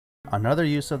Another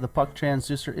use of the puck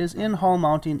transducer is in-hull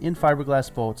mounting in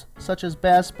fiberglass boats, such as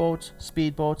bass boats,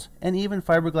 speedboats, and even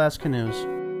fiberglass canoes.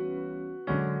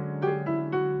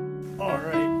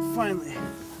 Alright, finally,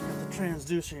 got the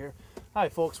transducer here. Hi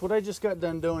folks, what I just got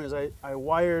done doing is I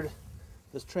wired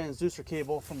this transducer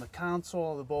cable from the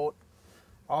console of the boat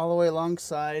all the way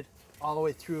alongside, all the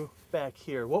way through back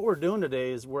here. What we're doing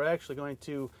today is we're actually going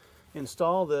to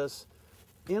install this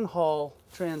in-hull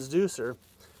transducer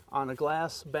on a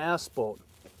glass bass boat.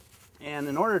 And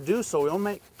in order to do so, we'll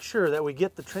make sure that we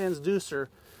get the transducer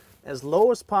as low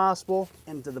as possible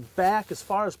and to the back as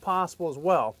far as possible as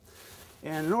well.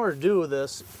 And in order to do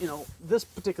this, you know, this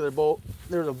particular boat,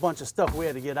 there's a bunch of stuff we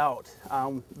had to get out.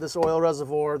 This oil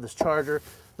reservoir, this charger,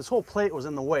 this whole plate was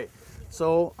in the way.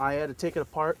 So I had to take it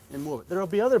apart and move it. There'll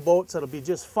be other boats that'll be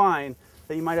just fine,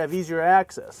 that you might have easier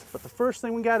access. But the first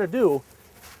thing we got to do,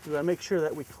 we got to make sure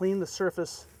that we clean the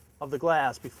surface of the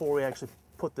glass before we actually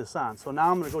put this on. So now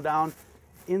I'm going to go down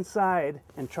inside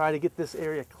and try to get this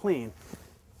area clean.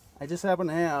 I just happen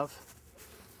to have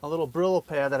a little Brillo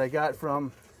pad that I got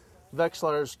from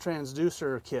Vexilar's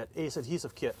transducer kit, ace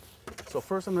adhesive kit. So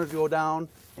first I'm going to go down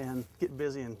and get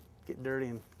busy and get dirty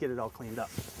and get it all cleaned up.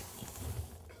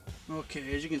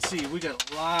 Okay, as you can see, we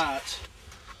got a lot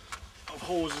of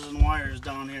hoses and wires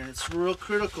down here. It's real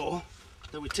critical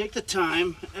that we take the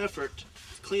time, effort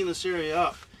to clean this area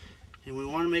up. And we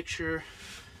want to make sure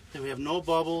that we have no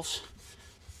bubbles,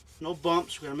 no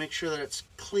bumps. We're going to make sure that it's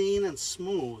clean and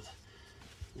smooth.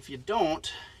 If you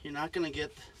don't, you're not going to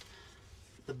get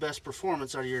the best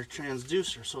performance out of your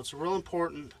transducer. So it's real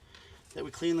important that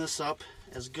we clean this up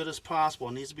as good as possible.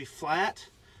 It needs to be flat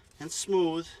and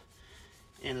smooth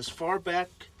and as far back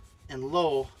and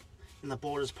low in the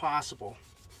boat as possible.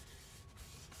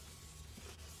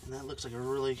 And that looks like a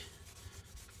really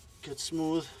good,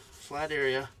 smooth, flat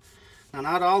area. Now,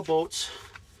 not all boats,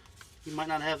 you might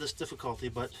not have this difficulty,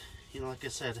 but, you know, like I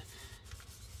said,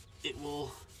 it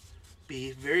will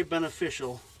be very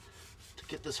beneficial to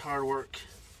get this hard work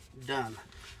done.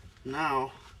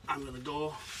 Now, I'm going to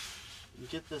go and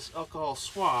get this alcohol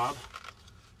swab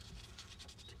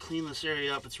to clean this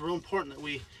area up. It's real important that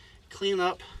we clean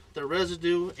up the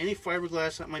residue, any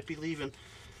fiberglass that might be leaving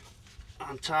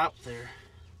on top there.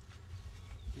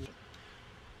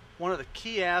 One of the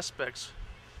key aspects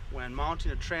when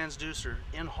mounting a transducer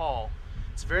in hull,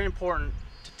 it's very important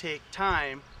to take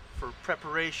time for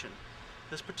preparation.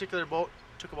 This particular boat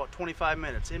took about 25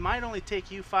 minutes. It might only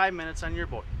take you 5 minutes on your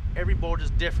boat. Every boat is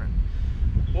different.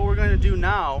 What we're going to do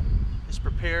now is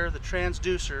prepare the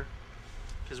transducer,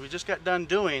 because we just got done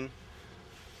doing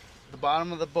the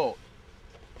bottom of the boat.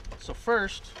 So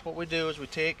first, what we do is we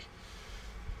take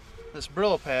this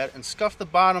Brillo pad and scuff the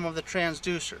bottom of the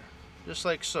transducer, just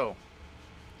like so.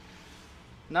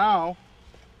 Now,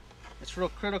 it's real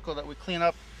critical that we clean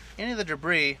up any of the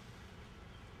debris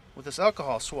with this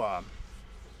alcohol swab.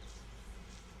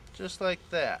 Just like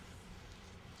that.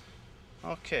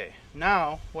 Okay,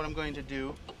 now what I'm going to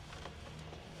do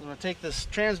is I'm going to take this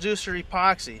transducer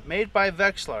epoxy made by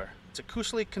Vexilar. It's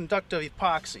acoustically conductive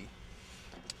epoxy.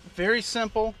 Very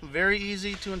simple, very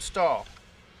easy to install.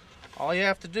 All you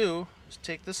have to do is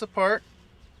take this apart,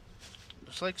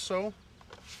 just like so.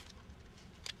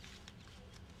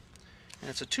 And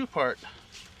it's a two-part.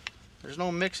 There's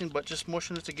no mixing but just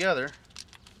mushing it together.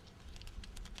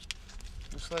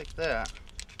 Just like that.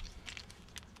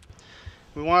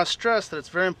 We want to stress that it's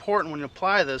very important when you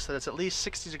apply this that it's at least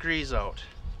 60 degrees out.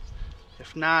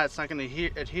 If not, it's not going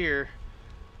to adhere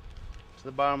to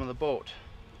the bottom of the boat.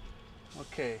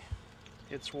 Okay,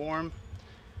 it's warm,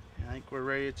 and I think we're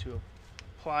ready to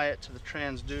apply it to the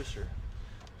transducer.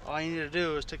 All you need to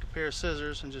do is take a pair of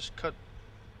scissors and just cut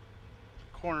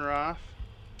the corner off,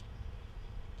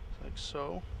 like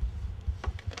so.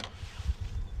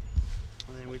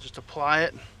 And then we just apply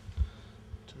it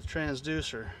to the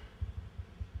transducer.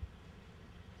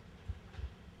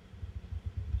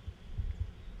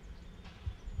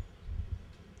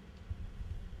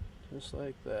 Just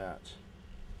like that.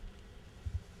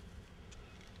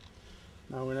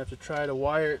 Now we're going to have to try to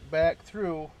wire it back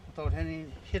through without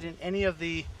hitting any of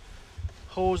the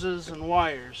hoses and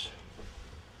wires.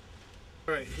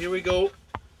 Alright, here we go.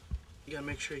 You got to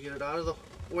make sure you get it out of the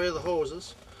way of the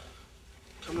hoses.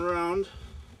 Come around.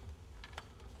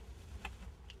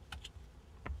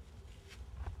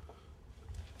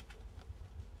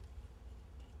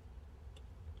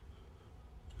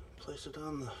 Place it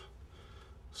on the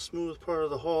smooth part of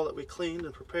the hull that we cleaned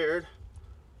and prepared.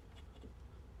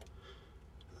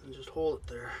 And just hold it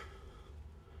there.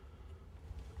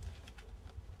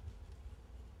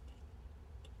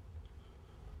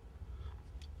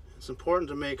 It's important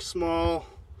to make small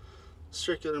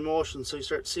circular motion, so you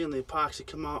start seeing the epoxy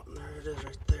come out, and there it is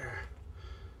right there.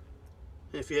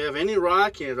 If you have any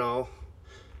rocking at all,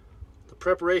 the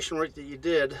preparation work that you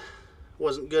did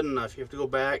wasn't good enough. You have to go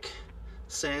back,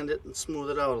 sand it, and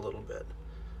smooth it out a little bit.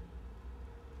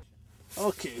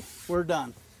 Okay, we're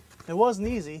done. It wasn't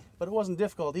easy, but it wasn't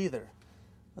difficult either.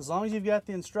 As long as you've got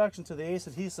the instructions to the ACE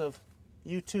adhesive,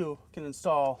 you too can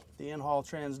install the in-hall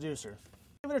transducer.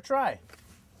 Give it a try.